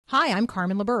Hi, I'm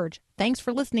Carmen LaBerge. Thanks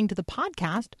for listening to the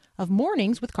podcast of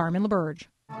Mornings with Carmen LaBerge.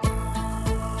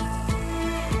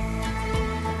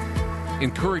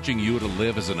 Encouraging you to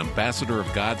live as an ambassador of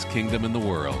God's kingdom in the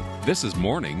world. This is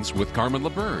Mornings with Carmen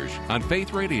LaBerge on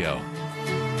Faith Radio.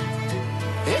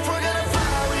 If we're gonna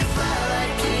fly, we fly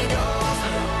like eagles.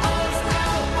 Arms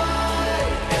out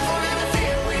wide. If we're gonna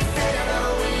fear no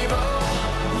evil.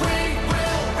 We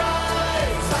will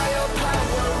rise. By your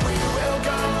power we will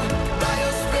go. By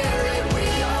your spirit we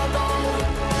are bold.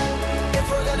 If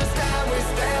we're gonna stand, we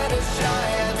stand as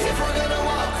giants. If we're gonna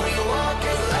walk, we walk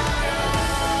as lions.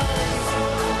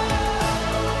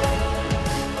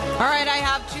 All right, I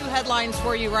have two headlines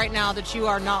for you right now that you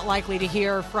are not likely to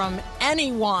hear from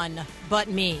anyone but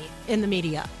me in the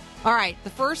media. All right,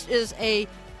 the first is a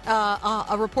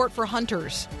report for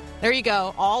hunters. There you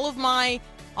go. All of my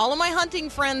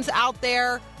hunting friends out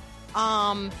there.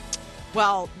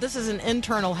 Well, this is an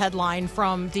internal headline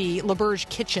from the LaBerge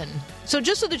Kitchen. So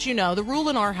just so that you know, the rule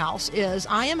in our house is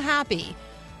I am happy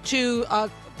to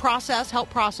help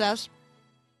process,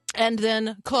 and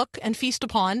then cook and feast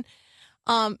upon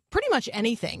pretty much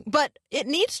anything. But it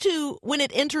needs to, when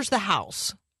it enters the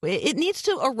house, it needs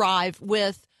to arrive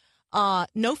with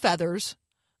no feathers,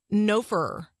 no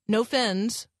fur, no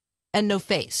fins, and no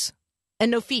face,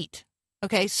 and no feet.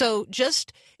 Okay, so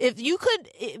just if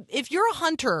you're a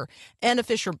hunter and a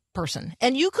fisher person,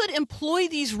 and you could employ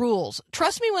these rules,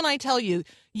 trust me when I tell you,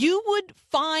 you would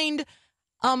find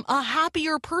a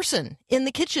happier person in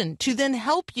the kitchen to then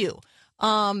help you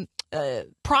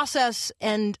process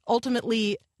and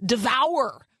ultimately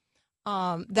devour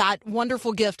that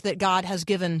wonderful gift that God has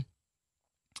given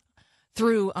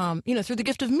through the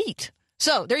gift of meat.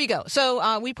 So there you go.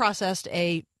 So we processed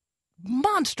a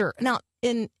monster. Now,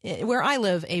 in where I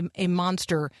live, a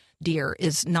monster deer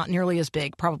is not nearly as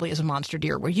big, probably, as a monster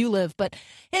deer where you live. But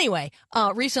anyway,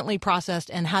 recently processed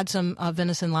and had some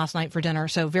venison last night for dinner.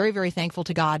 So very, very thankful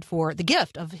to God for the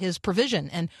gift of his provision.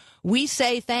 And we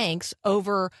say thanks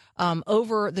over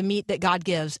the meat that God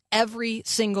gives every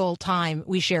single time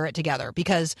we share it together,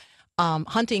 because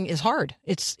hunting is hard.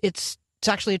 It's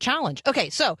actually a challenge. Okay,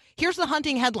 so here's the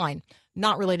hunting headline,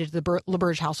 not related to the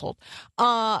LaBerge household.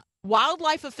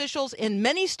 Wildlife officials in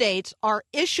many states are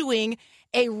issuing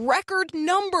a record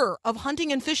number of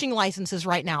hunting and fishing licenses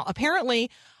right now.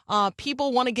 Apparently,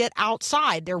 people want to get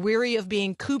outside. They're weary of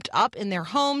being cooped up in their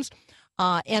homes,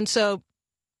 and so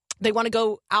they want to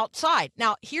go outside.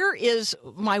 Now, here is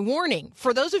my warning.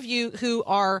 For those of you who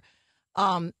are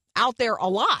out there a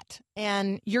lot,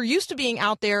 and you're used to being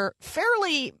out there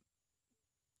fairly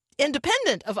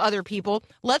independent of other people,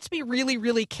 let's be really,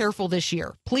 really careful this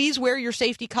year. Please wear your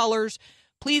safety colors.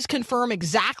 Please confirm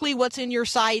exactly what's in your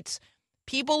sights.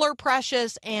 People are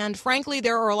precious, and frankly,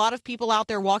 there are a lot of people out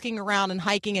there walking around and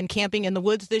hiking and camping in the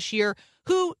woods this year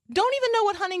who don't even know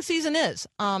what hunting season is,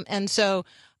 and so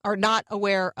are not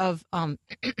aware of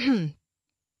the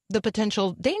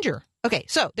potential danger. Okay,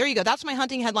 so there you go. That's my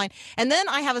hunting headline. And then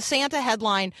I have a Santa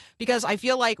headline, because I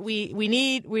feel like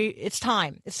it's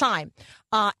time. It's time.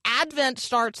 Advent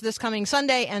starts this coming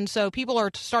Sunday, and so people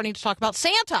are starting to talk about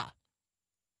Santa.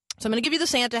 So I'm going to give you the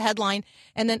Santa headline,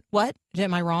 and then what?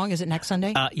 Am I wrong? Is it next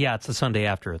Sunday? Yeah, it's the Sunday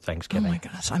after Thanksgiving. Oh my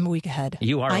gosh, I'm a week ahead.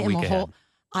 You are a week ahead.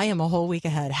 I am a whole week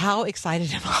ahead. How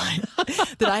excited am I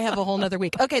that I have a whole nother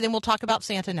week? Okay, then we'll talk about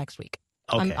Santa next week.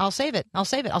 Okay. I'll save it. I'll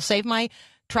save my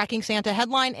Tracking Santa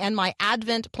headline and my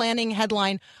Advent planning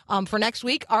headline for next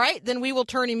week. All right, then we will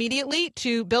turn immediately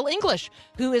to Bill English,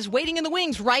 who is waiting in the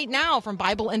wings right now from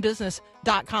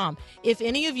BibleandBusiness.com. If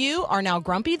any of you are now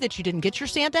grumpy that you didn't get your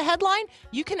Santa headline,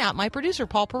 you can out my producer,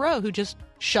 Paul Perot, who just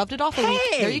shoved it off a week.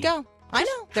 There you go. I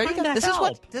know. There you go.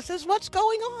 This is what's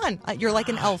going on. You're like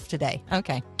an elf today.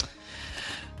 Okay.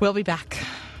 We'll be back.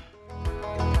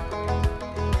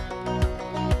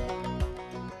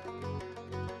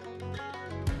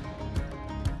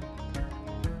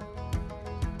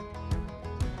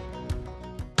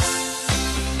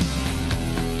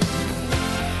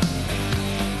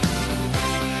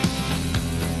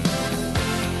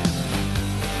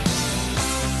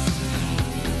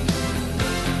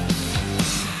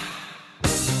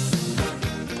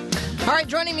 All right,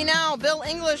 joining me now, Bill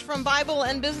English from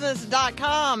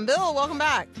BibleandBusiness.com. Bill, welcome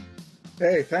back.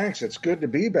 Hey, thanks. It's good to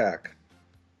be back.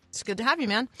 It's good to have you,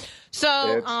 man.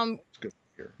 So, it's good to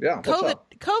be here. Yeah,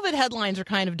 COVID headlines are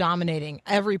kind of dominating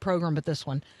every program but this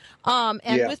one.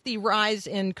 With the rise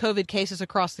in COVID cases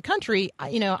across the country,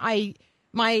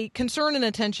 my concern and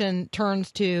attention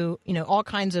turns to, all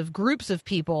kinds of groups of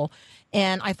people.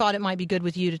 And I thought it might be good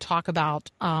with you to talk about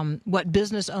what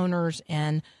business owners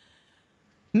and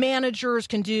managers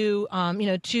can do,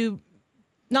 to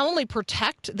not only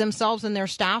protect themselves and their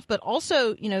staff, but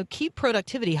also, keep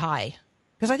productivity high?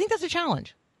 Because I think that's a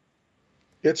challenge.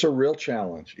 It's a real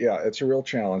challenge. Yeah, it's a real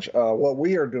challenge. What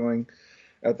we are doing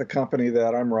at the company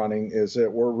that I'm running is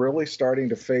that we're really starting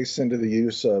to face into the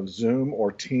use of Zoom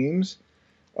or Teams,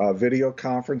 video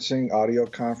conferencing, audio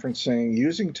conferencing,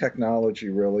 using technology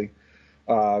really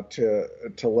to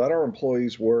let our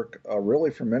employees work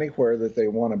really from anywhere that they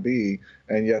want to be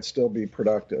and yet still be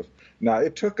productive. Now,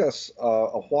 it took us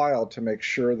a while to make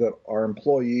sure that our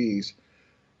employees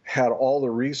had all the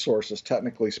resources,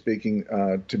 technically speaking,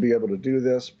 to be able to do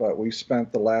this, but we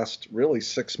spent the last really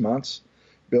 6 months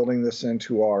building this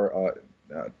into our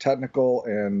technical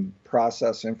and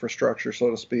process infrastructure,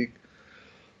 so to speak,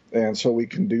 and so we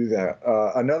can do that.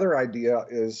 Another idea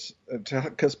is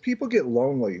because people get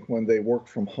lonely when they work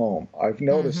from home. I've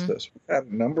noticed this. We've had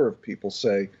a number of people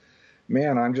say,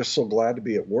 man, I'm just so glad to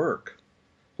be at work,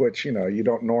 which, you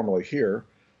don't normally hear.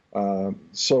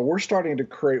 So we're starting to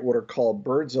create what are called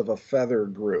Birds of a Feather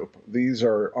group. These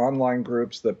are online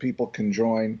groups that people can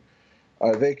join.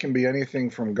 They can be anything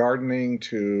from gardening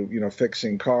to,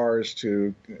 fixing cars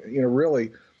to,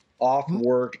 really off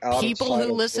work, out people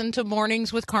who listen to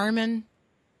Mornings with Carmen.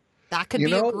 That could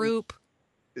be a group.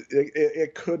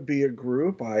 It could be a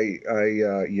group.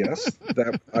 Yes,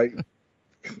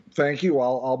 thank you.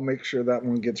 I'll make sure that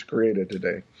one gets created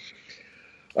today.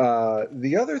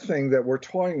 The other thing that we're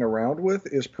toying around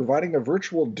with is providing a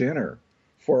virtual dinner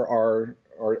for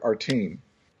our team.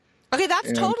 Okay,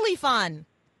 that's totally fun.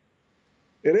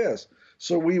 It is.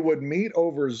 So we would meet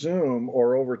over Zoom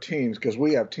or over Teams, because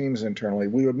we have Teams internally.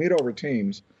 We would meet over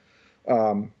Teams,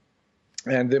 and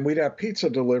then we'd have pizza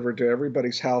delivered to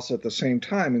everybody's house at the same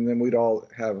time, and then we'd all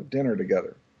have dinner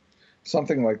together.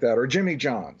 Something like that. Or Jimmy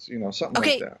John's, something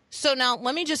like that. So now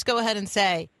let me just go ahead and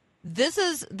say, this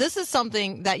is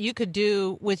something that you could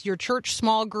do with your church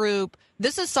small group.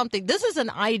 This is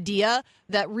an idea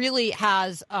that really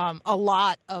has a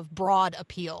lot of broad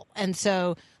appeal. And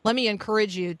so let me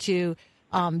encourage you to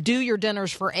do your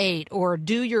dinners for 8 or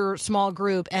do your small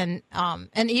group. And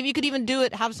you could even do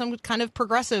it, have some kind of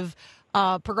progressive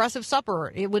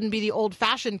supper. It wouldn't be the old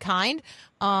fashioned kind,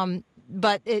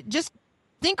 but just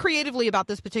think creatively about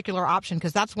this particular option,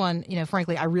 because that's one,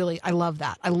 frankly, I love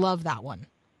that. I love that one.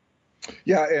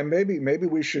 Yeah, and maybe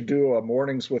we should do a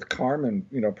Mornings with Carmen,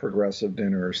 progressive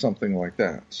dinner or something like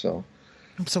that. So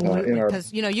absolutely,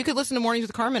 because you could listen to Mornings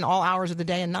with Carmen all hours of the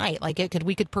day and night.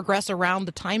 We could progress around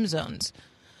the time zones.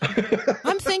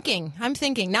 I'm thinking.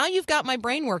 Now you've got my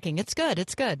brain working. It's good.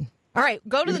 All right,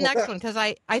 go to the next one, because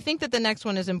I think that the next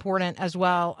one is important as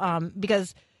well,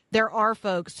 because there are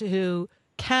folks who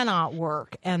cannot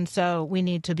work, and so we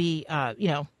need to be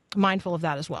mindful of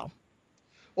that as well.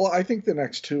 Well, I think the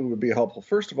next two would be helpful.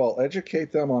 First of all,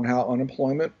 educate them on how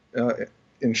unemployment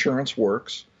insurance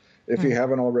works, if you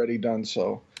haven't already done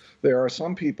so. There are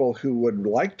some people who would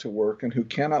like to work and who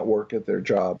cannot work at their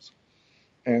jobs.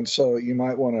 And so you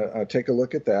might want to take a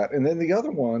look at that. And then the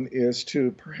other one is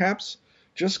to perhaps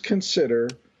just consider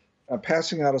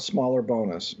passing out a smaller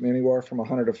bonus, anywhere from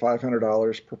 $100 to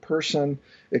 $500 per person.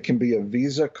 It can be a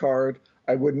Visa card.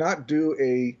 I would not do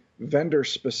a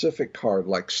vendor-specific card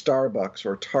like Starbucks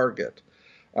or Target,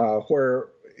 where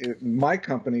my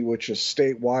company, which is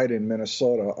statewide in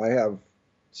Minnesota, I have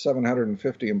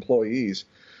 750 employees.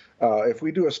 If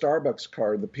we do a Starbucks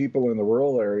card, the people in the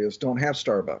rural areas don't have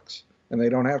Starbucks, and they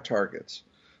don't have Targets.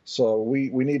 So we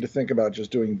need to think about just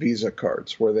doing Visa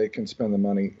cards where they can spend the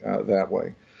money that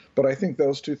way. But I think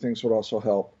those two things would also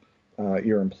help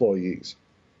your employees.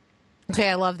 Okay,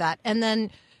 I love that. And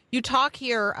then you talk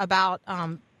here about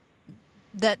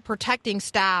that protecting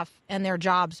staff and their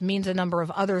jobs means a number of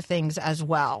other things as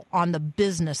well on the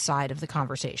business side of the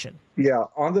conversation. Yeah,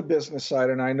 on the business side,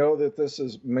 and I know that this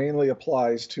mainly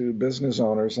applies to business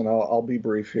owners, and I'll be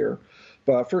brief here.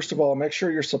 But first of all, make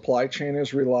sure your supply chain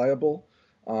is reliable.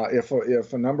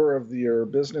 If a number of your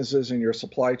businesses in your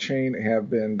supply chain have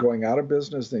been going out of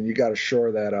business, then you got to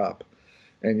shore that up,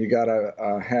 and you got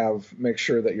to make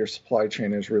sure that your supply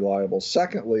chain is reliable.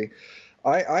 Secondly,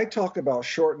 I talk about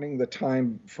shortening the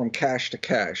time from cash to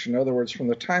cash. In other words, from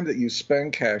the time that you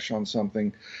spend cash on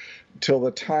something till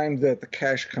the time that the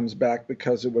cash comes back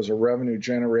because it was a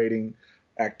revenue-generating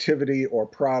activity or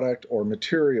product or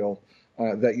material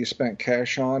that you spent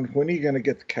cash on. When are you going to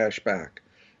get the cash back?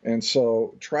 And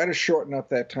so try to shorten up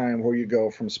that time where you go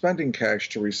from spending cash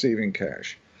to receiving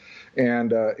cash.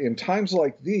 And in times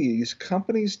like these,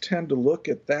 companies tend to look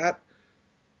at that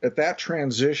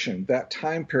transition, that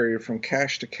time period from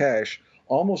cash to cash,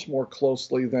 almost more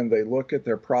closely than they look at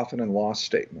their profit and loss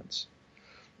statements.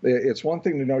 It's one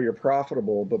thing to know you're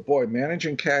profitable, but boy,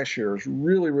 managing cash here is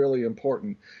really, really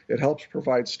important. It helps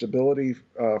provide stability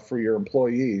for your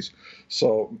employees.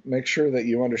 So make sure that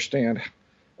you understand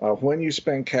when you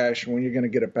spend cash, when you're going to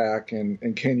get it back,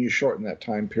 and can you shorten that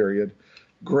time period.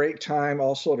 Great time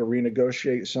also to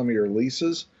renegotiate some of your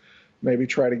leases. Maybe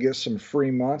try to get some free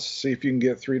months. See if you can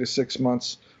get 3 to 6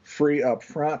 months free up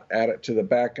front, add it to the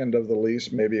back end of the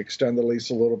lease, maybe extend the lease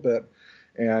a little bit,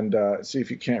 and see if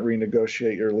you can't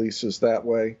renegotiate your leases that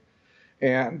way.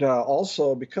 And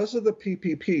also, because of the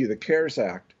PPP, the CARES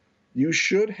Act, you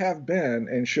should have been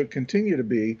and should continue to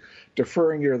be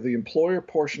deferring the employer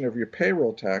portion of your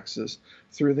payroll taxes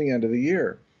through the end of the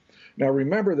year. Now,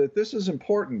 remember that this is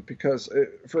important because,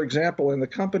 for example, in the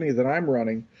company that I'm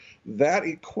running, that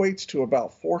equates to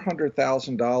about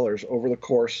 $400,000 over the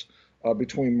course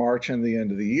between March and the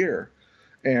end of the year.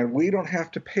 And we don't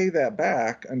have to pay that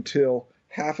back until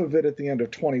half of it at the end of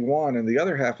 21 and the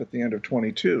other half at the end of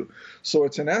 22. So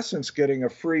it's in essence getting a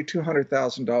free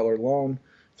 $200,000 loan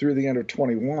through the end of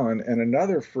 21 and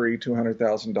another free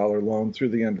 $200,000 loan through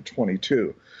the end of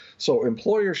 22. So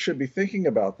employers should be thinking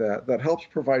about that. That helps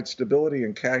provide stability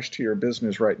and cash to your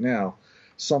business right now,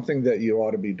 something that you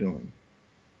ought to be doing.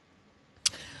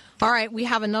 All right, we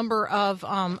have a number of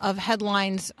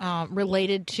headlines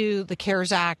related to the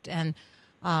CARES Act, and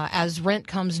as rent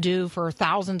comes due for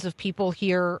thousands of people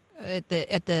here at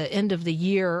the end of the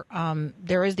year,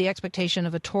 there is the expectation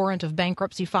of a torrent of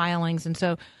bankruptcy filings, and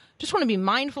so just want to be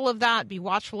mindful of that, be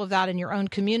watchful of that in your own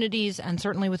communities, and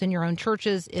certainly within your own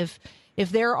churches. If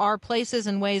there are places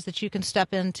and ways that you can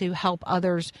step in to help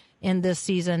others in this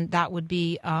season, that would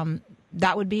be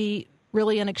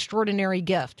really an extraordinary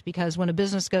gift, because when a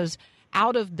business goes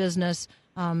out of business,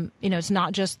 it's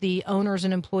not just the owners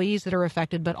and employees that are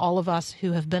affected, but all of us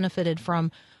who have benefited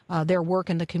from their work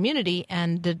in the community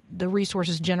and the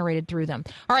resources generated through them.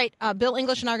 All right, Bill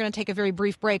English and I are going to take a very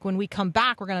brief break. When we come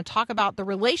back, we're going to talk about the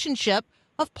relationship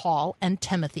of Paul and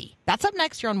Timothy. That's up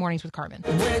next here on Mornings with Carmen.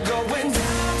 We're going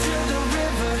down to the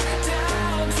river,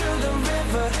 down to the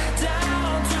river,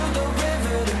 down to the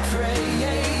river to pray.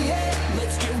 Yeah, yeah.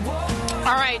 Let's get warm.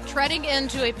 All right, treading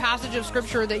into a passage of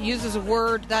Scripture that uses a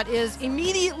word that is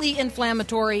immediately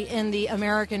inflammatory in the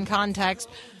American context.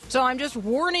 So I'm just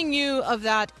warning you of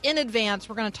that in advance.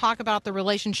 We're going to talk about the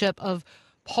relationship of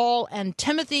Paul and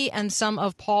Timothy and some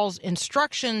of Paul's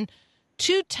instruction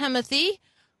to Timothy.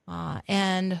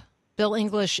 And Bill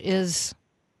English is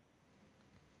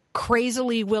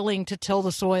crazily willing to till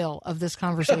the soil of this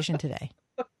conversation today.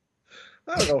 I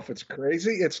don't know if it's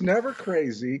crazy. It's never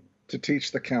crazy to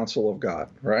teach the counsel of God,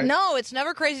 right? No, it's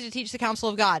never crazy to teach the counsel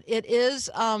of God. It is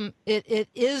it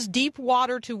is deep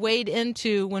water to wade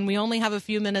into when we only have a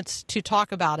few minutes to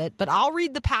talk about it. But I'll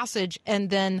read the passage and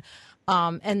then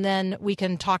we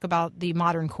can talk about the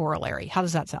modern corollary. How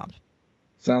does that sound?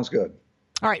 Sounds good.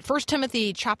 All right, 1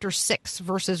 Timothy chapter 6,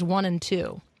 verses 1 and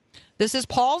 2. This is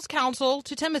Paul's counsel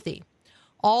to Timothy.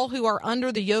 All who are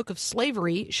under the yoke of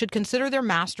slavery should consider their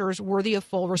masters worthy of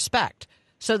full respect,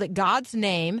 so that God's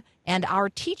name and our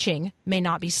teaching may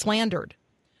not be slandered.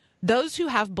 Those who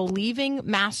have believing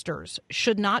masters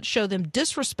should not show them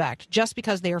disrespect just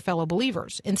because they are fellow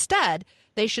believers. Instead,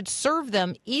 they should serve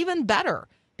them even better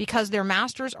because their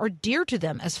masters are dear to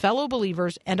them as fellow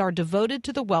believers and are devoted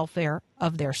to the welfare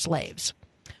of their slaves.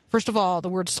 First of all, the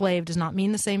word slave does not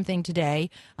mean the same thing today,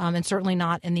 and certainly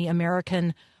not in the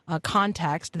American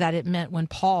context that it meant when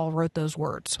Paul wrote those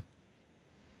words.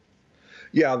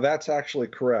 Yeah, that's actually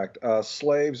correct.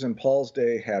 Slaves in Paul's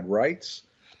day had rights.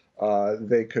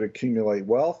 They could accumulate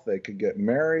wealth. They could get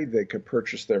married. They could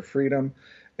purchase their freedom.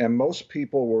 And most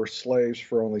people were slaves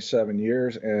for only 7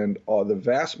 years, and the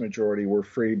vast majority were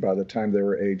freed by the time they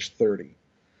were age 30.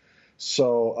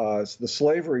 So the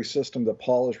slavery system that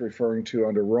Paul is referring to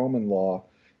under Roman law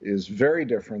is very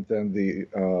different than the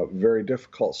very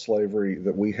difficult slavery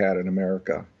that we had in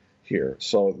America here.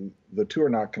 So the two are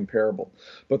not comparable.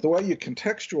 But the way you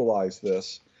contextualize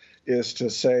this is to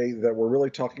say that we're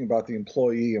really talking about the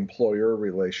employee-employer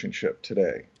relationship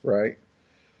today, right?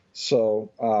 So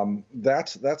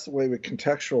that's the way we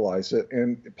contextualize it.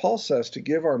 And Paul says to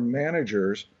give our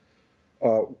managers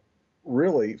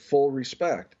really full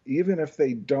respect, even if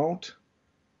they don't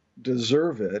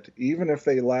deserve it, even if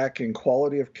they lack in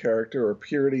quality of character or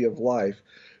purity of life,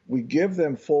 we give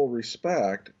them full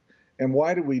respect. And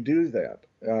why do we do that?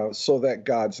 So that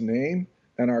God's name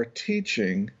and our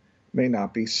teaching may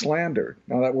not be slandered.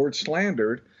 Now, that word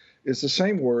slandered is the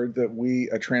same word that we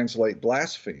translate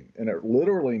blaspheme, and it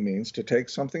literally means to take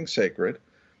something sacred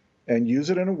and use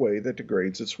it in a way that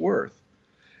degrades its worth.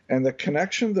 And the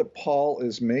connection that Paul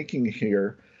is making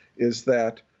here is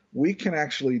that we can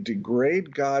actually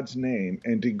degrade God's name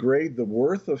and degrade the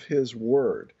worth of his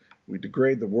word. We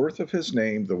degrade the worth of his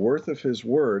name, the worth of his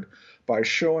word, by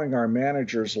showing our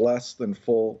managers less than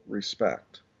full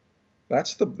respect.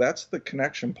 That's the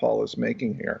connection Paul is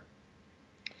making here.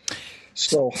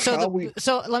 So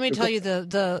let me tell you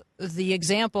the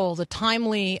example, the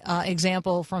timely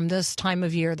example from this time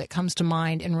of year that comes to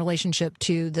mind in relationship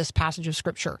to this passage of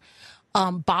Scripture.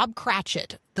 Bob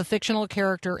Cratchit, the fictional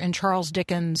character in Charles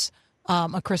Dickens'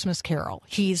 A Christmas Carol.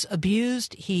 He's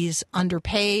abused. He's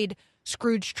underpaid.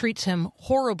 Scrooge treats him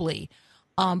horribly.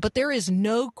 But there is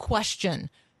no question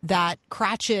that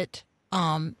Cratchit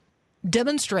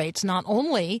demonstrates not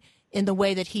only in the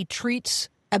way that he treats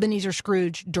Ebenezer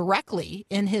Scrooge directly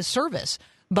in his service,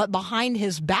 but behind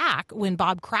his back when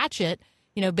Bob Cratchit,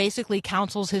 basically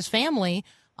counsels his family,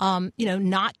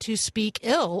 not to speak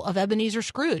ill of Ebenezer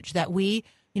Scrooge, that we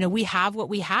have what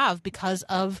we have because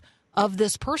of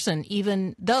this person,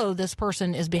 even though this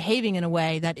person is behaving in a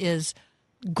way that is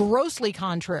grossly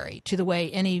contrary to the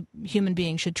way any human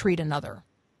being should treat another.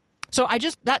 So I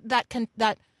just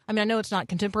I know it's not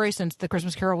contemporary since The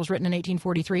Christmas Carol was written in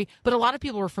 1843, but a lot of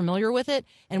people are familiar with it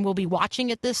and will be watching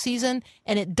it this season,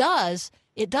 and it does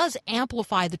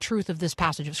amplify the truth of this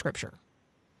passage of Scripture.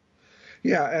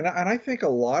 Yeah, and I think a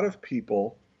lot of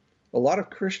people, a lot of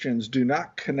Christians do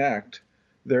not connect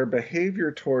their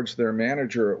behavior towards their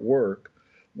manager at work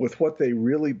with what they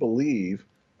really believe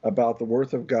about the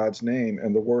worth of God's name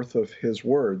and the worth of his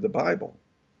word, the Bible.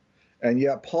 And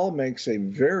yet Paul makes a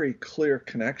very clear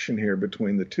connection here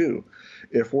between the two.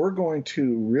 If we're going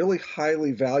to really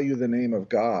highly value the name of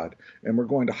God and we're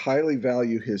going to highly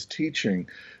value his teaching,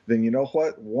 then you know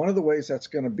what? One of the ways that's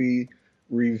going to be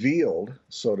revealed,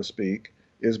 so to speak,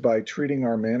 is by treating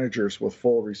our managers with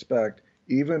full respect,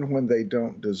 even when they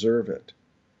don't deserve it.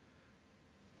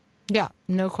 Yeah,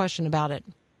 no question about it.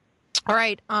 All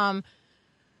right. The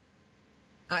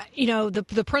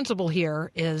principle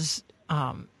here is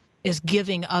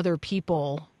giving other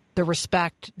people the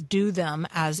respect due them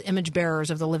as image bearers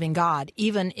of the living God,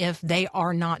 even if they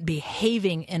are not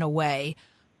behaving in a way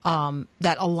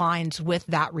that aligns with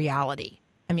that reality.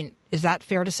 I mean, is that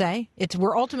fair to say?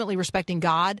 We're ultimately respecting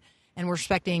God and we're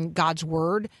respecting God's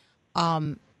word,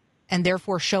 and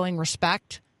therefore showing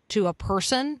respect to a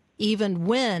person, even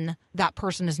when that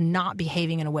person is not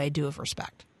behaving in a way due of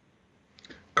respect.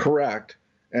 Correct.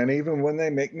 And even when they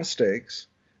make mistakes.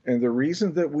 And the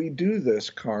reason that we do this,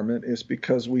 Carmen, is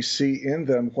because we see in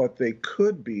them what they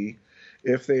could be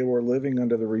if they were living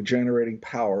under the regenerating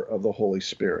power of the Holy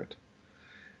Spirit.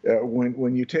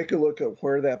 When you take a look at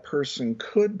where that person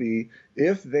could be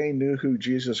if they knew who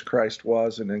Jesus Christ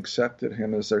was and accepted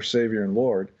him as their Savior and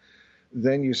Lord,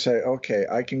 then you say, okay,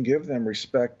 I can give them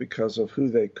respect because of who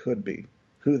they could be,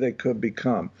 who they could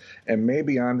become. And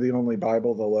maybe I'm the only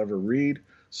Bible they'll ever read,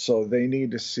 so they need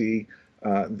to see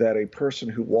that a person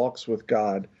who walks with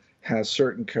God has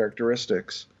certain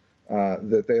characteristics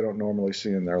that they don't normally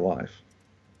see in their life.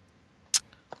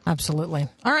 Absolutely.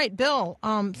 All right, Bill,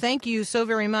 thank you so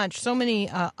very much. So many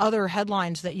other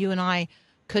headlines that you and I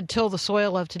could till the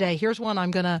soil of today. Here's one I'm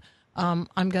gonna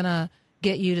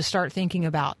get you to start thinking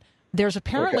about. There's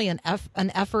apparently an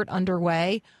effort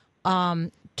underway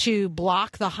to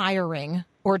block the hiring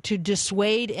or to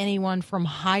dissuade anyone from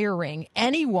hiring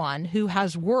anyone who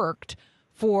has worked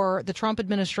for the Trump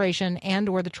administration and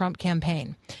or the Trump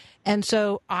campaign. And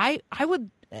so I would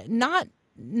not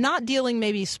dealing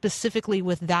maybe specifically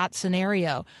with that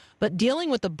scenario, but dealing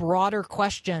with the broader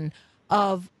question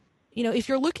of, if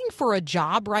you're looking for a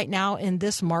job right now in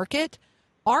this market,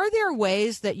 are there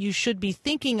ways that you should be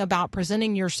thinking about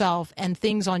presenting yourself and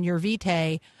things on your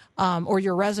vitae or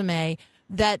your resume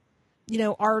that,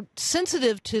 are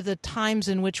sensitive to the times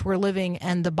in which we're living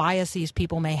and the biases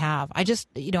people may have? I just,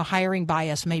 hiring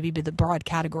bias maybe be the broad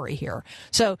category here.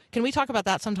 So can we talk about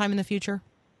that sometime in the future?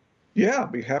 Yeah,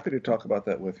 I'd be happy to talk about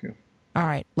that with you. All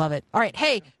right. Love it. All right.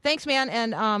 Hey, thanks, man.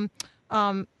 And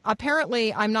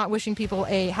apparently I'm not wishing people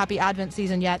a happy Advent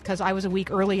season yet because I was a week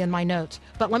early in my notes.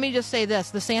 But let me just say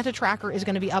this. The Santa tracker is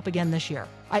going to be up again this year.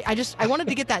 I wanted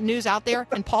to get that news out there,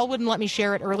 and Paul wouldn't let me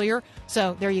share it earlier.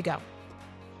 So there you go.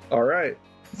 All right.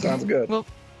 Sounds good.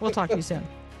 We'll talk to you soon.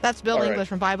 That's Bill All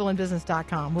English right. from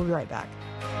BibleandBusiness.com. We'll be right back.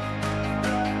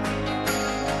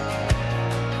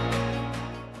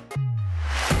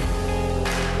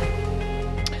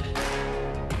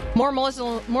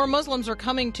 More Muslims are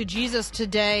coming to Jesus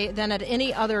today than at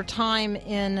any other time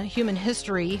in human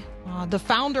history. The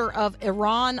founder of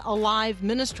Iran Alive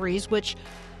Ministries, which,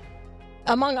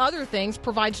 among other things,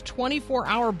 provides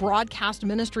 24-hour broadcast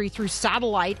ministry through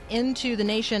satellite into the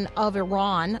nation of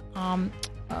Iran,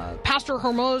 Pastor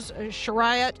Hormoz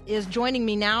Shariat is joining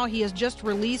me now. He has just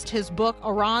released his book,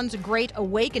 Iran's Great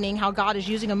Awakening, How God is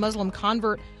Using a Muslim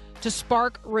Convert to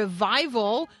Spark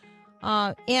Revival.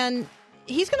 And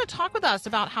he's going to talk with us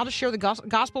about how to share the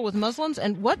gospel with Muslims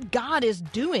and what God is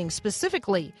doing,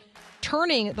 specifically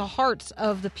turning the hearts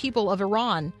of the people of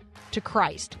Iran to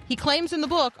Christ. He claims in the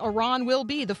book, Iran will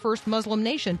be the first Muslim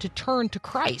nation to turn to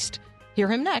Christ. Hear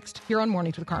him next, here on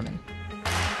Mornings with Carmen.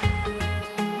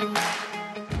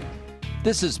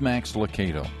 This is Max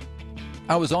Lucado.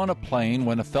 I was on a plane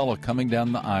when a fellow coming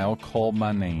down the aisle called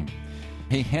my name.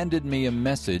 He handed me a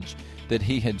message that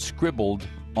he had scribbled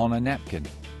on a napkin.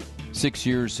 6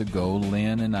 years ago,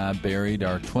 Lynn and I buried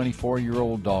our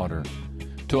 24-year-old daughter.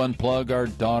 To unplug our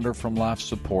daughter from life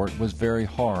support was very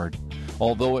hard.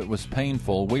 Although it was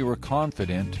painful, we were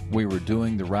confident we were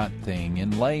doing the right thing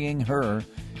in laying her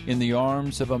in the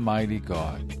arms of a mighty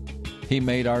God. He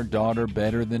made our daughter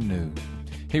better than new.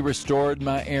 He restored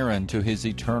my Aaron to his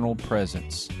eternal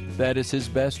presence. That is his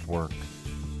best work.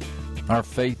 Our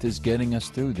faith is getting us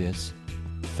through this.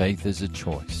 Faith is a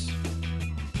choice.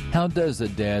 How does a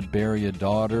dad bury a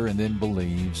daughter and then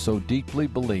believe, so deeply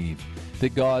believe,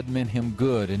 that God meant him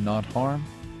good and not harm?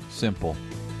 Simple.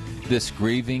 This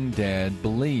grieving dad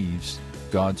believes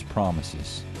God's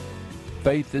promises.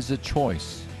 Faith is a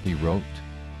choice, he wrote.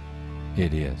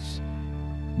 It is.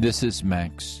 This is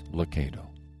Max Lucado.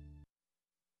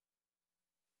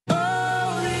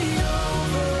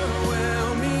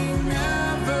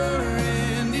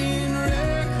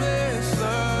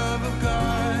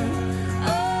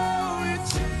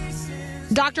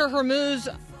 Dr. Hormoz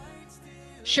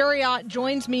Shariat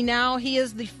joins me now. He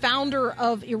is the founder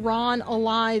of Iran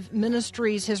Alive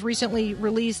Ministries. His recently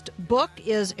released book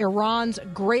is Iran's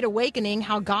Great Awakening,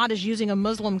 How God is Using a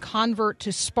Muslim Convert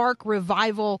to Spark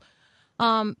Revival.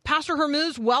 Pastor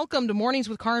Hormoz, welcome to Mornings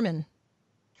with Carmen.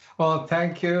 Well,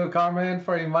 thank you, Carmen,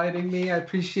 for inviting me. I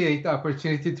appreciate the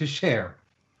opportunity to share.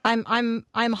 I'm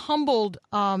humbled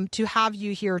to have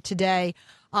you here today.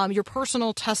 Your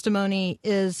personal testimony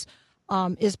is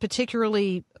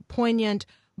particularly poignant,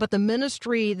 but the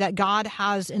ministry that God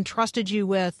has entrusted you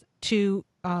with to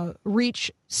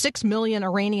reach 6 million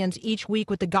Iranians each week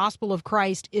with the gospel of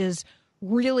Christ is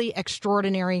really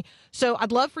extraordinary. So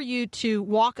I'd love for you to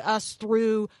walk us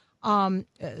through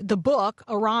the book,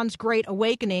 Iran's Great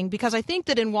Awakening, because I think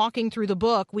that in walking through the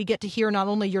book, we get to hear not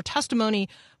only your testimony,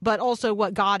 but also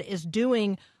what God is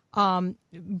doing,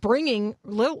 bringing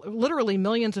literally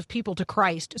millions of people to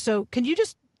Christ. So can you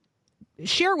just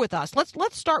share with us?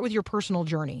 Let's start with your personal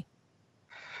journey.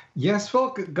 Yes,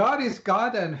 well, God is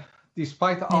God, and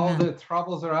despite all the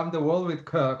troubles around the world with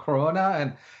Corona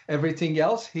and everything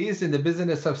else, He is in the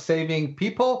business of saving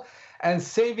people and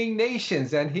saving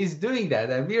nations, and He's doing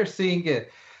that. And we are seeing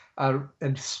a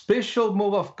special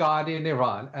move of God in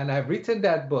Iran. And I've written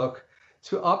that book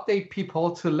to update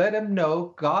people, to let them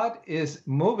know God is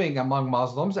moving among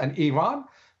Muslims, and Iran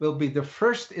will be the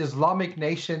first Islamic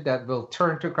nation that will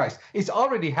turn to Christ. It's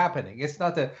already happening. It's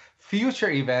not a future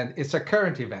event. It's a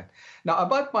current event. Now,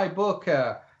 about my book,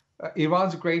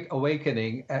 Iran's Great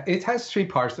Awakening, it has 3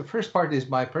 parts. The first part is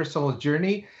my personal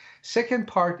journey. Second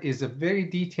part is a very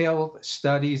detailed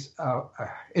studies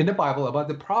in the Bible about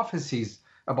the prophecies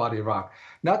about Iran.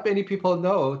 Not many people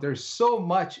know there's so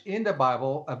much in the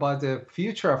Bible about the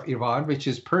future of Iran, which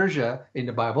is Persia in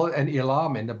the Bible and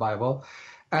Elam in the Bible.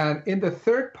 And in the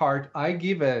third part, I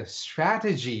give a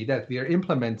strategy that we are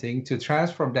implementing to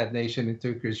transform that nation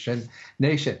into a Christian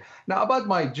nation. Now, about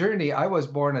my journey, I was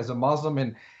born as a Muslim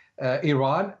in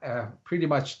Iran, pretty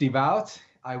much devout.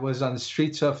 I was on the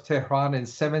streets of Tehran in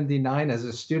 1979 as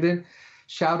a student,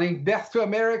 shouting, "Death to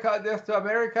America, death to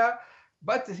America."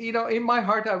 But, in my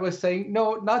heart, I was saying,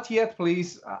 no, not yet,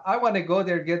 please. I want to go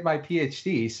there and get my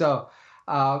PhD. So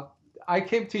I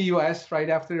came to U.S. right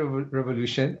after the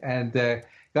revolution and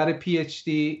got a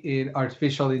PhD in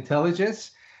artificial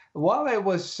intelligence. While I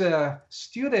was a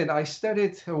student, I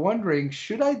started wondering,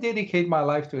 should I dedicate my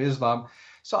life to Islam?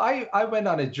 So I went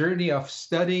on a journey of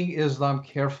studying Islam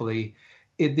carefully.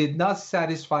 It did not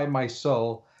satisfy my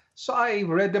soul. So I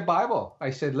read the Bible.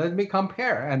 I said, let me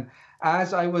compare. And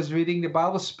as I was reading the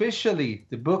Bible, especially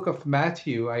the book of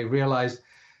Matthew, I realized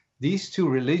these 2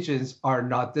 religions are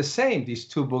not the same. These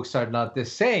 2 books are not the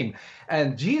same.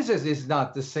 And Jesus is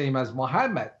not the same as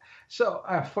Muhammad. So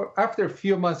after a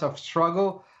few months of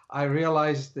struggle, I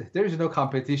realized that there's no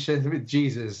competition with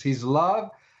Jesus. His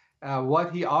love,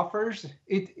 what he offers,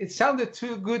 it sounded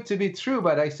too good to be true,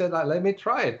 but I said, let me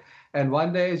try it. And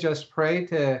one day I just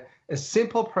prayed a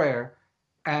simple prayer,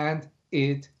 and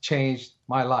it changed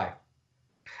my life.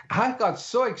 I got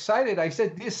so excited. I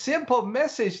said, this simple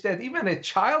message that even a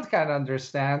child can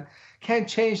understand can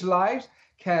change lives,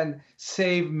 can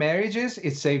save marriages.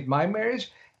 It saved my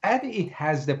marriage, and it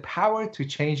has the power to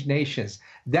change nations.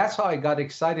 That's how I got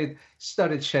excited,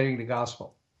 started sharing the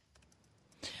gospel.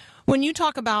 When you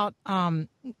talk about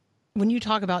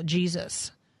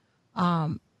Jesus,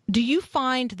 do you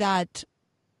find that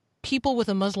people with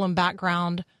a Muslim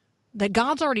background, that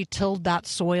God's already tilled that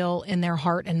soil in their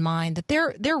heart and mind, that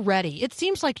they're ready? It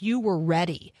seems like you were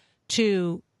ready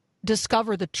to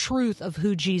discover the truth of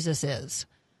who Jesus is.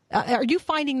 Are you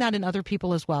finding that in other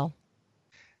people as well?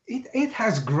 It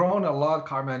has grown a lot,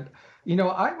 Carmen. You know,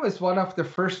 I was one of the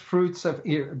first fruits of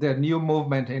the new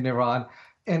movement in Iran,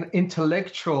 an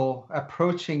intellectual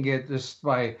approaching it just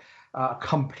by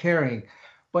comparing.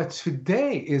 But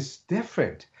today is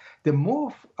different. The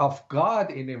move of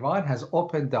God in Iran has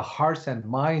opened the hearts and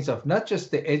minds of not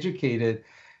just the educated.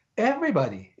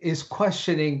 Everybody is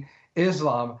questioning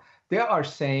Islam. They are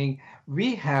saying,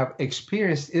 we have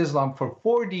experienced Islam for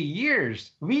 40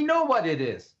 years. We know what it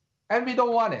is, and we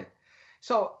don't want it.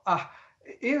 So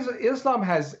Islam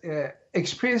has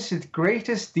experienced its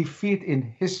greatest defeat in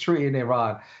history in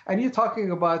Iran. And you're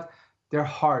talking about their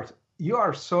heart. You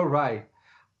are so right.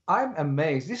 I'm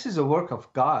amazed. This is a work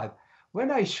of God.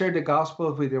 When I share the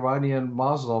gospel with Iranian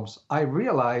Muslims, I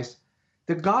realized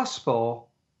the gospel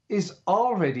is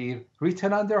already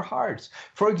written on their hearts.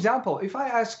 For example, if I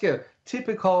ask a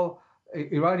typical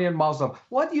Iranian Muslim,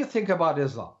 what do you think about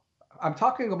Islam? I'm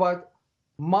talking about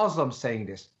Muslims saying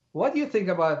this. What do you think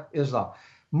about Islam?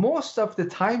 Most of the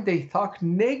time they talk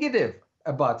negative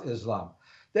about Islam,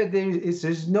 that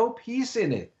there's no peace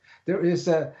in it. There is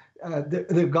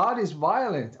the God is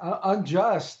violent,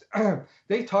 unjust.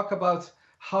 They talk about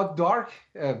how dark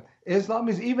Islam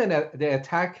is. Even they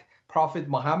attack Prophet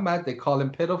Muhammad. They call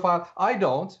him pedophile. I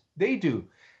don't. They do.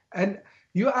 And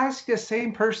you ask the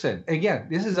same person, again,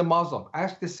 this is a Muslim,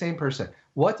 ask the same person,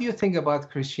 what do you think about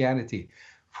Christianity?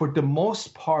 For the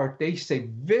most part, they say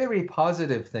very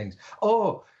positive things.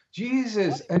 Oh,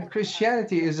 Jesus and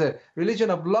Christianity is a religion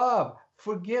of love,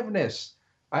 forgiveness.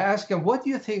 I ask them, what do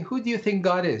you think? Who do you think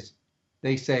God is?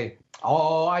 They say,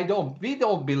 oh, we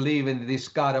don't believe in this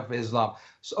God of Islam.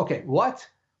 So, okay,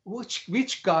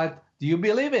 which God do you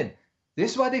believe in?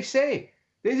 This is what they say.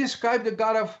 They describe the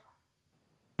God of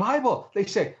Bible. They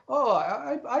say, oh,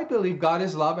 I believe God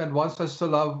is love and wants us to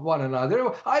love one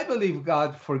another. I believe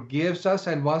God forgives us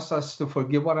and wants us to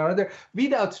forgive one another.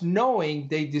 Without knowing,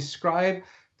 they describe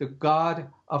the God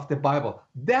of the Bible.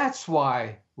 That's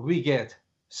why we get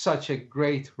such a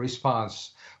great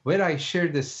response. When I share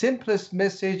the simplest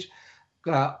message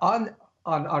on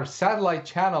our satellite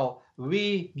channel,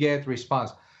 we get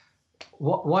response.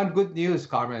 One good news,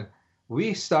 Carmen,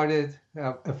 we started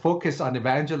a focus on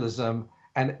evangelism,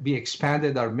 and we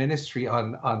expanded our ministry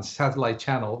on satellite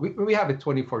channel. We have a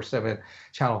 24/7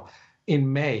 channel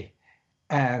in May.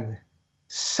 And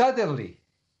suddenly,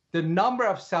 the number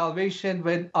of salvation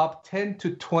went up 10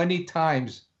 to 20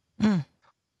 times.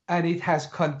 And it has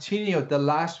continued the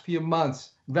last few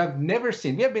months. We have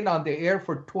been on the air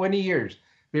for 20 years.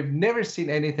 We've never seen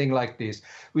anything like this.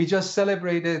 We just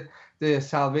celebrated the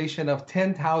salvation of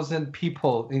 10,000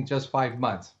 people in just 5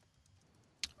 months.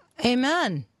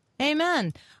 Amen.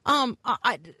 Amen.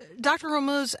 Dr.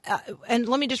 Hormuz, and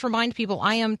let me just remind people,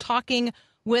 I am talking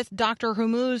with Dr.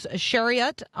 Hormuz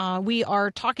Shariat. We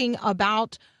are talking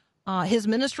about his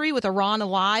ministry with Iran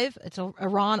Alive. It's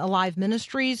Iran Alive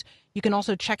Ministries. You can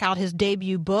also check out his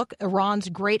debut book, Iran's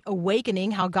Great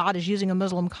Awakening, How God is Using a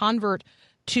Muslim Convert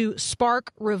to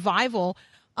Spark Revival.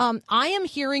 I am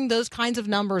hearing those kinds of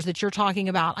numbers that you're talking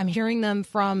about. I'm hearing them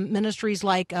from ministries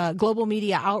like Global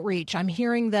Media Outreach. I'm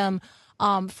hearing them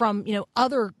from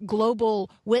other global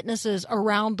witnesses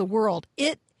around the world.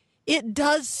 It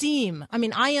does seem,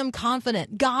 I am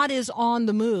confident God is on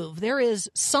the move. There is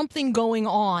something going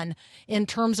on in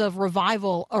terms of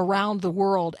revival around the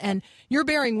world, and you're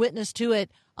bearing witness to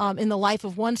it in the life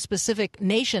of one specific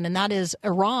nation, and that is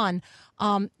Iran.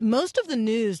 Most of the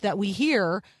news that we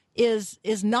hear is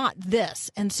not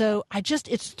this, and so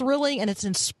it's thrilling and it's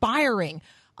inspiring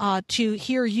to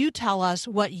hear you tell us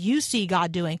what you see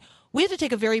God doing. We have to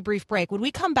take a very brief break. When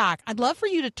we come back, I'd love for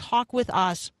you to talk with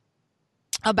us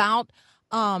about,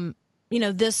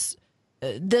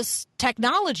 this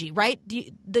technology, right?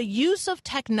 The use of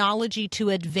technology to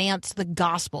advance the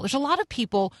gospel. There's a lot of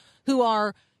people who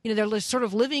are, they're sort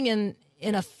of living in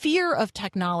a fear of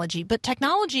technology, but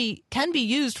technology can be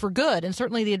used for good and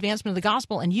certainly the advancement of the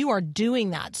gospel, and you are doing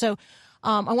that. So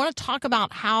I want to talk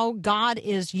about how God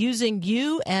is using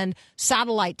you and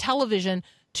satellite television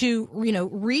to,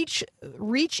 reach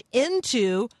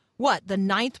into what? The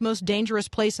 9th most dangerous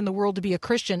place in the world to be a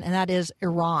Christian, and that is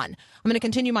Iran. I'm going to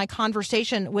continue my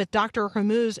conversation with Dr.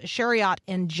 Hormuz Shariat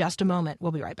in just a moment.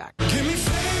 We'll be right back. Give me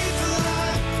faith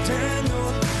like Daniel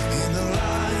in the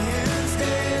lion's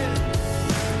den.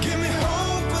 Give me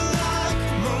hope like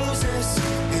Moses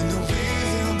in the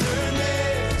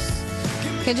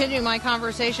wilderness. Continuing my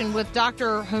conversation with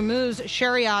Dr. Hormuz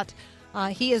Shariat.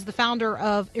 He is the founder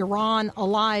of Iran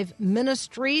Alive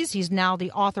Ministries. He's now the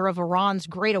author of Iran's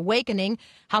Great Awakening,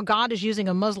 How God is Using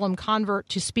a Muslim Convert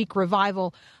to Speak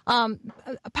Revival.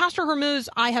 Pastor Hormuz,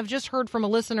 I have just heard from a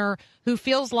listener who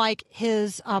feels like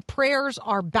his prayers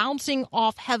are bouncing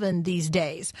off heaven these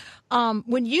days.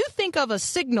 When you think of a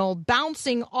signal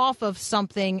bouncing off of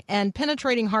something and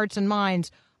penetrating hearts and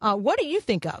minds, what do you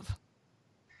think of?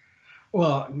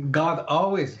 Well, God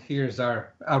always hears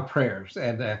our prayers,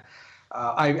 and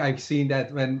I've seen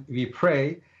that when we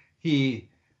pray, He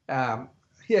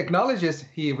acknowledges,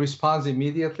 He responds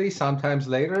immediately. Sometimes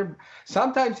later,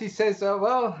 sometimes He says,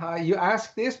 you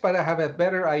asked this, but I have a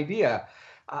better idea."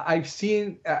 I've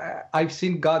seen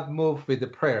God move with the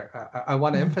prayer. I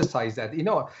want to emphasize that.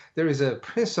 There is a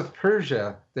Prince of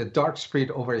Persia, the dark spirit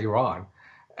over Iran,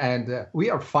 and we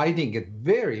are fighting a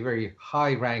very, very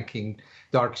high-ranking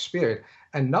dark spirit.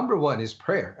 And number one is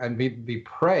prayer, and we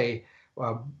pray.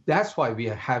 That's why we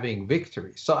are having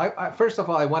victory. So I first of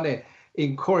all, I want to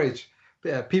encourage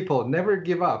people, never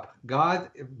give up. God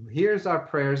hears our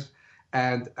prayers,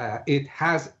 and it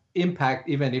has impact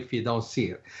even if you don't see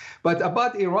it. But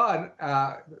about Iran,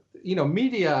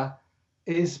 media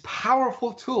is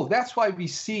powerful tool. That's why we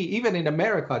see, even in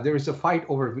America, there is a fight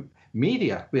over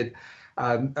media with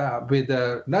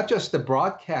not just the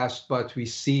broadcast, but we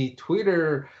see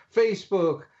Twitter,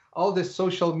 Facebook, all this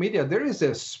social media. There is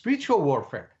a spiritual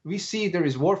warfare. We see there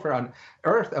is warfare on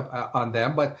earth on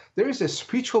them, but there is a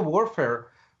spiritual warfare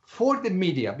for the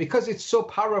media because it's so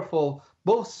powerful.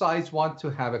 Both sides want to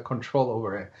have a control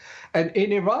over it. And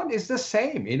in Iran, it's the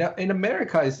same. In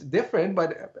America, it's different.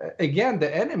 But again,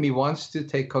 the enemy wants to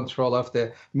take control of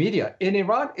the media. In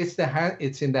Iran, it's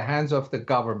in the hands of the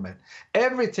government.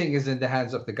 Everything is in the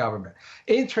hands of the government.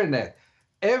 Internet,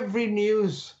 every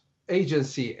news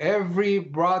agency, every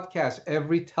broadcast,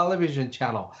 every television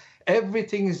channel,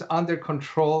 everything is under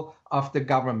control of the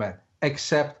government,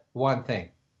 except one thing: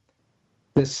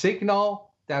 the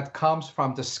signal that comes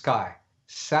from the sky,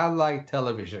 satellite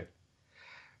television.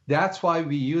 That's why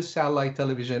we use satellite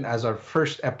television as our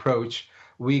first approach.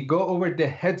 We go over the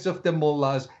heads of the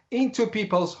mullahs into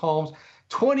people's homes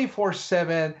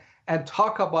 24/7 and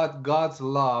talk about God's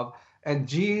love and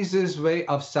Jesus' way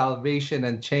of salvation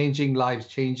and changing lives,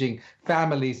 changing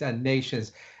families and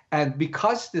nations. And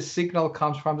because the signal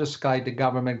comes from the sky, the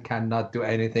government cannot do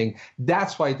anything.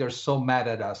 That's why they're so mad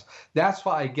at us. That's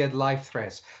why I get life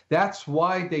threats. That's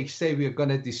why they say we're going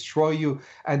to destroy you.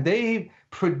 And they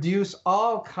produce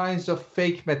all kinds of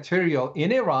fake material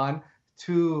in Iran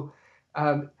to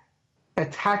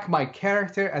attack my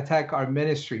character, attack our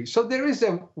ministry. So there is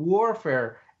a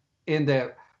warfare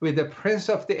with the prince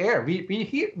of the air.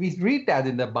 We read that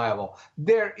in the Bible.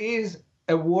 There is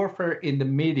a warfare in the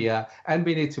media, and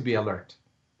we need to be alert.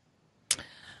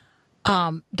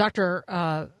 Dr.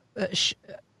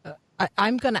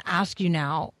 I'm going to ask you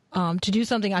now to do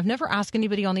something I've never asked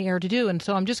anybody on the air to do, and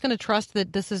so I'm just going to trust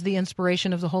that this is the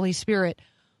inspiration of the Holy Spirit.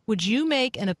 Would you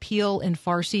make an appeal in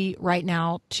Farsi right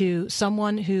now to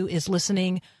someone who is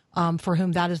listening, for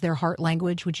whom that is their heart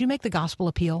language? Would you make the gospel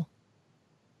appeal?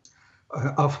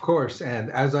 Of course,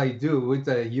 and as I do with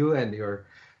you and your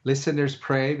listeners,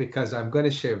 pray, because I'm going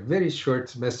to share a very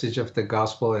short message of the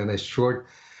gospel and a short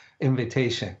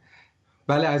invitation.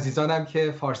 بله عزیزانم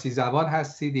که فارسی زبان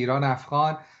هستید، ایران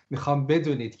افغان، میخوام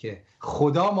بدونید که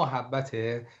خدا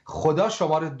محبته، خدا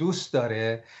شما رو دوست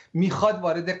داره، میخواد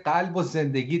وارد قلب و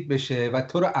زندگیت بشه و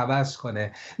تو رو عوض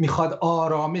کنه، میخواد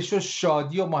آرامش و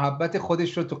شادی و محبت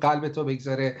خودش رو تو قلب تو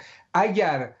بگذاره.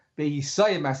 اگر به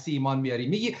عیسی مسیح ایمان میاری،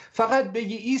 میگی فقط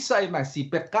بگی عیسی مسیح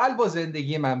به قلب و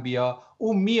زندگی من بیا،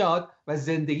 او میاد و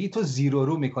زندگی تو زیر و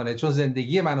رو میکنه، چون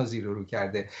زندگی منو زیر و رو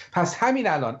کرده. پس همین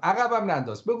الان عقبم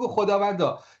ننداز، بگو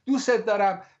خداوندا دوستت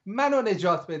دارم، منو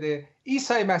نجات بده،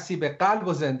 عیسی مسیح به قلب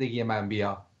و زندگی من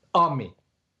بیا. آمین.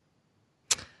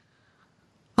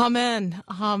 Amen.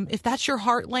 If that's your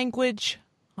heart language,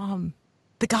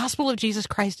 the gospel of Jesus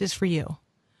Christ is for you.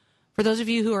 For those of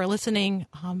you who are listening,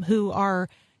 who are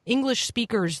English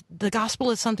speakers, the gospel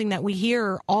is something that we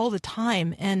hear all the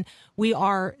time, and we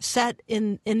are set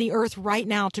in the earth right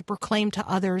now to proclaim to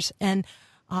others. And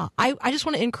I just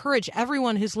want to encourage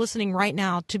everyone who's listening right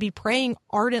now to be praying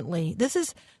ardently. This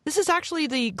is actually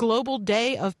the global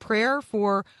day of prayer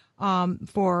for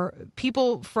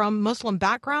people from Muslim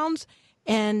backgrounds,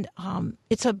 and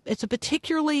it's a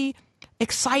particularly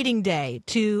exciting day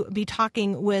to be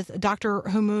talking with Dr.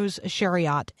 Hormuz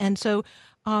Shariat. And so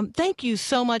thank you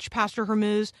so much, Pastor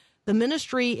Hormuz. The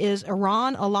ministry is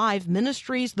Iran Alive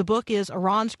Ministries. The book is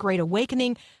Iran's Great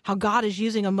Awakening, How God is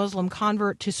Using a Muslim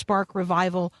Convert to Spark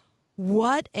Revival.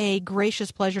 What a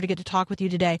gracious pleasure to get to talk with you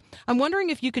today. I'm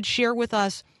wondering if you could share with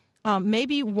us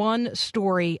maybe one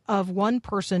story of one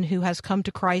person who has come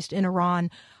to Christ in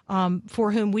Iran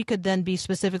for whom we could then be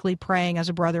specifically praying as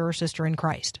a brother or sister in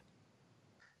Christ.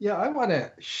 Yeah, I want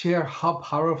to share how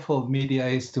powerful media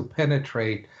is to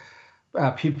penetrate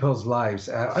people's lives.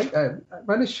 I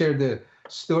want to share the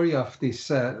story of this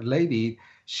lady.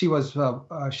 She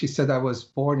said, I was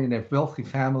born in a wealthy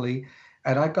family,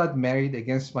 and I got married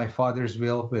against my father's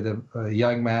will with a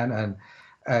young man,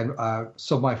 and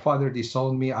so my father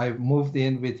disowned me. I moved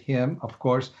in with him, of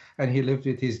course, and he lived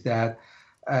with his dad.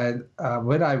 And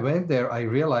when I went there, I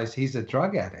realized he's a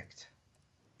drug addict.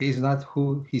 He's not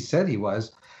who he said he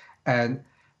was, and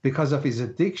because of his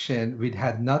addiction, we'd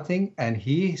had nothing, and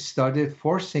he started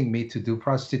forcing me to do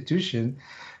prostitution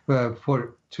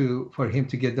for him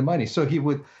to get the money. So he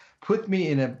would put me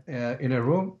in a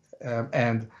room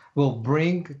and will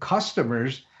bring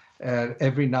customers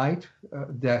every night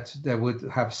that would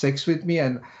have sex with me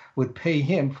and would pay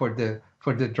him for the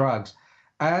drugs.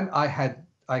 And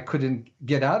I couldn't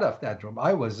get out of that room.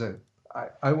 I was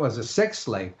a sex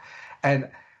slave,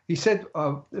 and he said,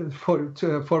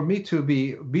 for me to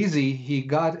be busy,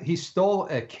 he stole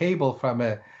a cable from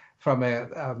a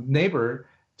neighbor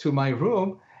to my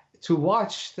room to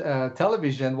watch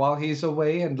television while he's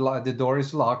away and the door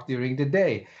is locked during the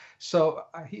day. So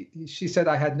she said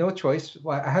I had no choice.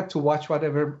 I had to watch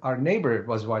whatever our neighbor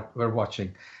were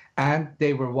watching, and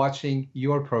they were watching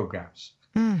your programs.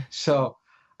 So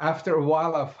after a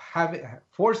while of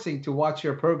forcing to watch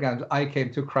your programs, I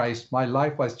came to Christ. My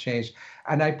life was changed.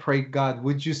 And I prayed, God,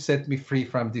 would you set me free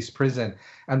from this prison?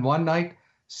 And one night,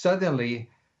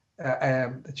 suddenly,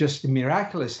 just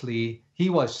miraculously, he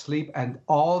was asleep and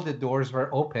all the doors were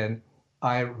open.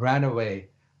 I ran away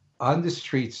on the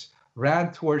streets,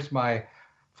 ran towards my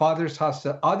father's house,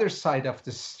 the other side of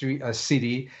the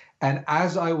city. And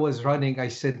as I was running, I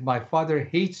said, my father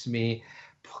hates me.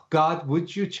 God,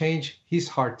 would you change his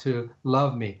heart to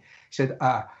love me? He said,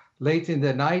 late in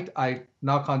the night, I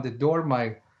knock on the door.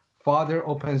 My father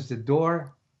opens the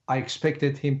door. I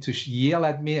expected him to yell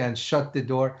at me and shut the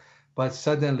door, but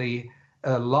suddenly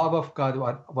love of God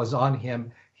was on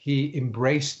him. He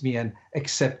embraced me and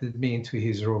accepted me into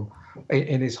his room,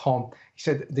 in his home. He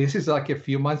said, this is like a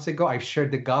few months ago. I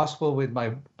shared the gospel with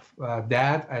my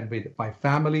dad and with my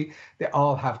family. They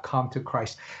all have come to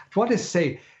Christ. I want to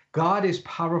say, God is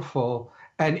powerful,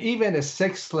 and even a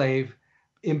sex slave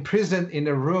imprisoned in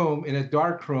a room, in a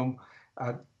dark room,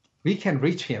 we can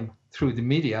reach him through the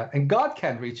media, and God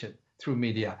can reach him through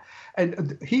media.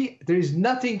 And there is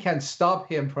nothing can stop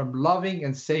him from loving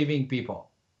and saving people.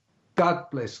 God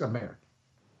bless America.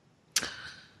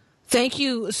 Thank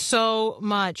you so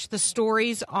much. The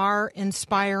stories are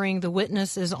inspiring. The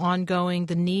witness is ongoing.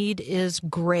 The need is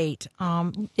great.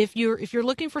 If you're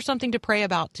looking for something to pray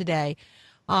about today,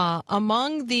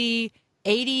 among the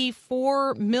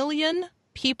 84 million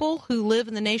people who live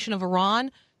in the nation of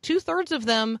Iran, 2/3 of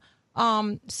them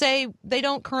say they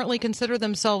don't currently consider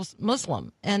themselves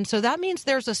Muslim. And so that means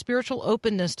there's a spiritual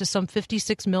openness to some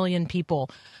 56 million people.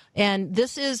 And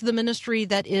this is the ministry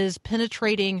that is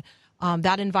penetrating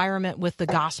that environment with the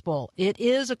gospel. It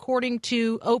is, according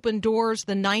to Open Doors,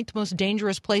 the 9th most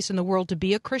dangerous place in the world to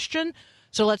be a Christian.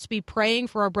 So let's be praying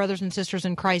for our brothers and sisters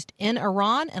in Christ in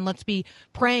Iran, and let's be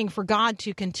praying for God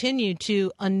to continue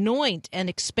to anoint and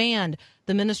expand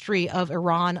the ministry of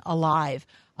Iran Alive.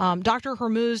 Dr.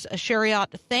 Hormuz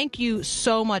Shariat, thank you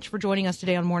so much for joining us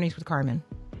today on Mornings with Carmen.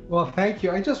 Well, thank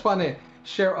you. I just want to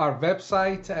share our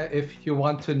website if you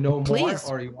want to know more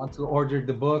or you want to order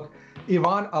the book,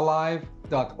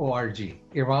 iranalive.org.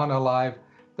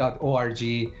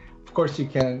 iranalive.org. Of course, you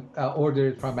can order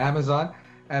it from Amazon.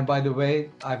 And by the way,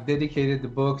 I've dedicated the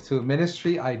book to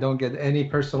ministry. I don't get any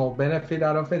personal benefit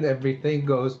out of it. Everything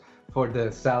goes for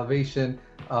the salvation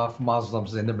of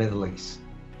Muslims in the Middle East.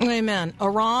 Amen.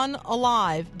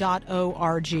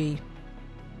 iranalive.org.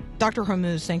 Dr.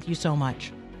 Hormuz, thank you so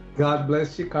much. God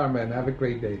bless you, Carmen. Have a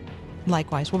great day.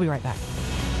 Likewise. We'll be right back.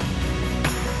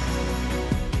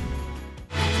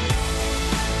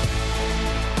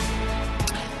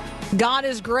 God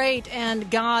is great and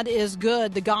God is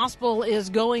good. The gospel is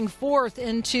going forth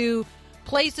into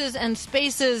places and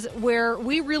spaces where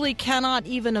we really cannot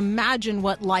even imagine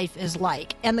what life is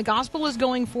like. And the gospel is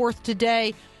going forth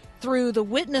today through the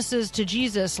witnesses to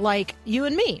Jesus like you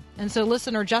and me. And so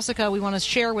listener Jessica, we want to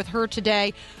share with her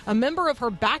today, a member of her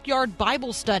backyard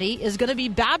Bible study is going to be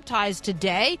baptized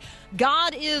today.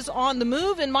 God is on the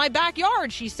move in my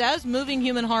backyard, she says, moving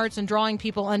human hearts and drawing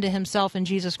people unto himself in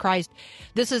Jesus Christ.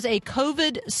 This is a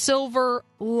COVID silver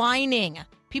lining.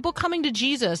 People coming to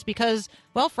Jesus because,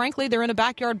 well, frankly, they're in a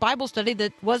backyard Bible study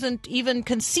that wasn't even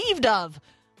conceived of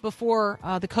before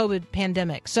the COVID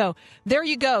pandemic. So there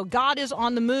you go. God is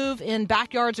on the move in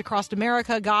backyards across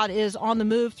America. God is on the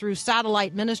move through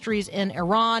satellite ministries in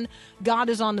Iran. God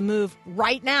is on the move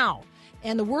right now.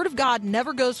 And the word of God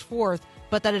never goes forth,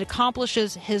 but that it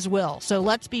accomplishes his will. So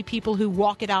let's be people who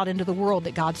walk it out into the world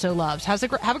that God so loves. Have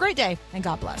a great day, and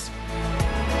God bless.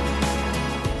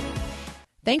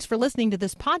 Thanks for listening to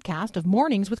this podcast of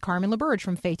Mornings with Carmen LaBerge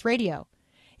from Faith Radio.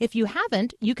 If you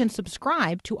haven't, you can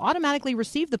subscribe to automatically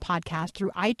receive the podcast through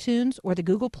iTunes or the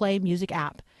Google Play Music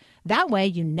app. That way,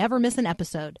 you never miss an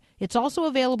episode. It's also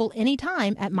available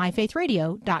anytime at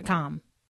myfaithradio.com.